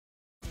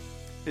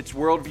It's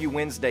Worldview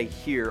Wednesday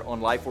here on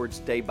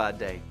LifeWords Day by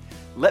Day.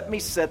 Let me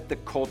set the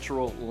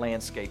cultural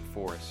landscape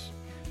for us.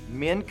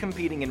 Men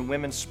competing in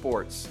women's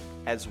sports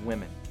as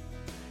women.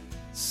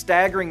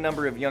 Staggering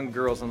number of young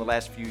girls in the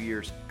last few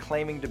years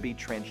claiming to be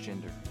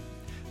transgender.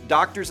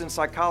 Doctors and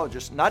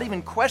psychologists not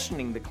even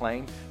questioning the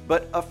claim,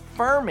 but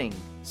affirming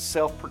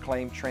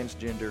self-proclaimed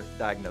transgender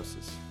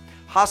diagnosis.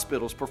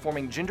 Hospitals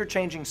performing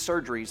gender-changing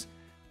surgeries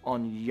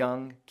on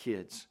young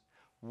kids.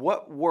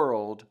 What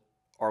world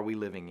are we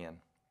living in?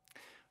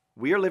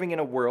 We are living in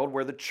a world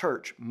where the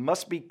church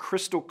must be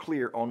crystal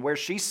clear on where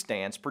she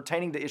stands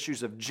pertaining to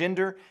issues of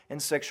gender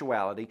and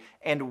sexuality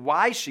and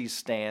why she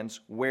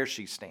stands where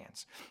she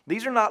stands.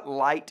 These are not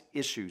light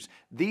issues.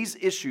 These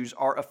issues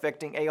are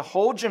affecting a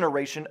whole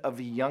generation of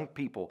young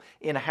people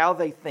in how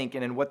they think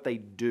and in what they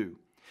do.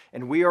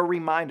 And we are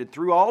reminded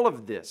through all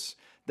of this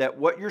that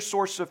what your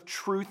source of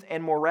truth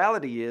and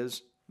morality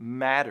is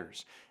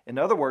matters. In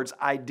other words,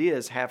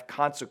 ideas have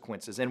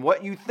consequences, and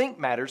what you think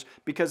matters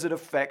because it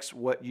affects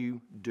what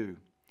you do.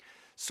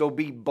 So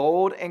be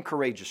bold and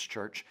courageous,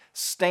 church.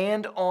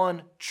 Stand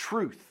on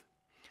truth,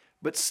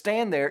 but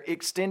stand there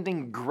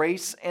extending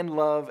grace and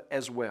love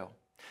as well.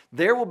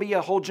 There will be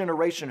a whole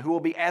generation who will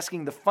be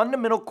asking the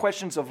fundamental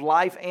questions of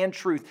life and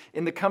truth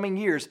in the coming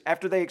years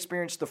after they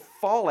experience the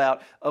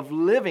fallout of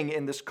living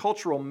in this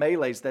cultural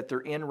malaise that they're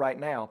in right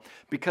now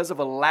because of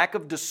a lack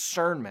of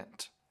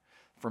discernment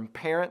from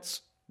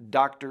parents,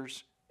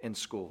 doctors, and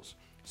schools.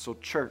 So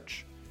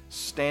church,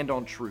 stand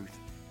on truth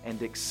and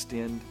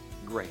extend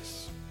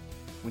grace.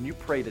 When you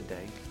pray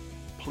today,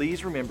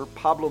 please remember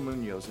Pablo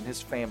Munoz and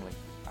his family,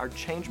 our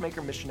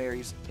Changemaker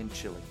missionaries in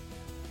Chile.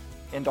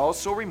 And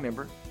also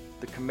remember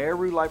the Khmer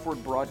Rouge Life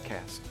Word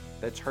broadcast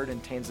that's heard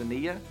in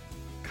Tanzania,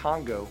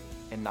 Congo,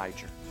 and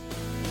Niger.